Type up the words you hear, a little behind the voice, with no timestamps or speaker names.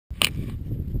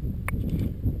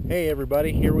Hey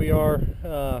everybody, here we are.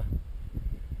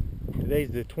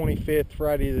 Today's the 25th,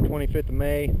 Friday the 25th of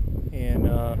May, and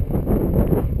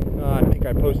I think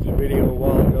I posted a video a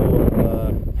while ago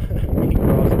of me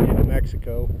crossing into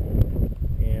Mexico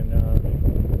and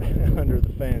under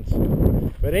the fence.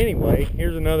 But anyway,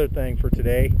 here's another thing for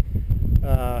today.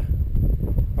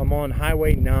 I'm on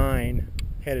Highway 9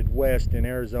 headed west in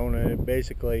Arizona. It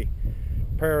basically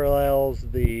parallels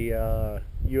the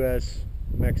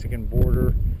U.S.-Mexican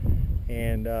border,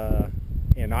 and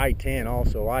I-10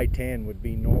 also. I-10 would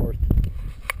be north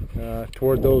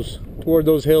toward those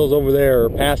hills over there, or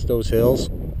past those hills.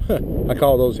 I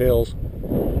call those hills.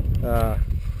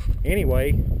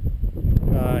 Anyway,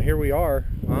 here we are.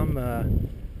 I'm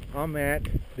at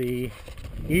the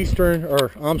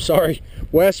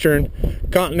Western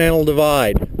Continental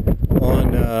Divide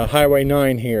on Highway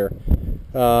 9 here.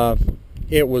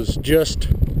 It was just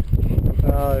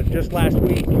last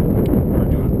week, or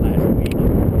not last week,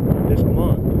 this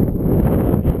month,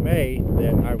 in May,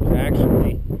 that I was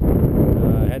actually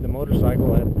had the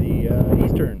motorcycle at the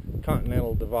Eastern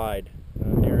Continental Divide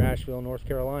near Asheville, North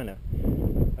Carolina.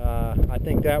 I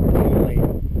think that was only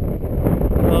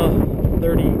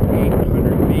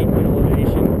 3,800 feet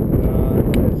elevation.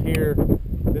 It says here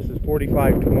this is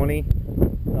 4520.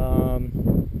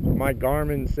 My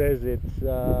Garmin says it's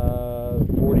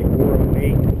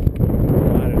 4408.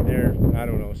 I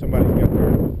don't know. Somebody's got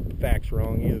their facts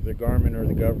wrong, either the Garmin or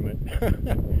the government.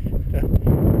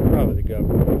 Probably the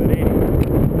government. But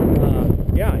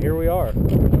anyway, yeah, here we are.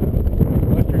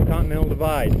 Western Continental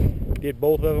Divide. Did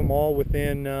both of them all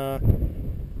within,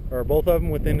 or both of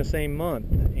them within the same month.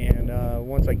 And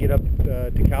once I get up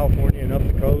to California and up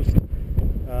the coast,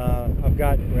 I've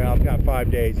got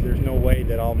 5 days. There's no way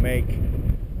that I'll make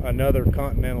another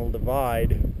Continental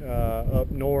Divide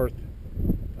up north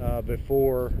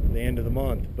before the end of the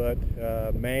month. But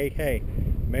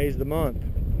May's the month,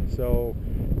 so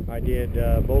I did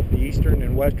both the Eastern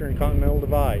and Western Continental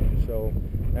Divide. So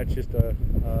that's just a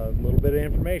little bit of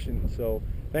information. So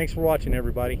thanks for watching,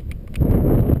 everybody.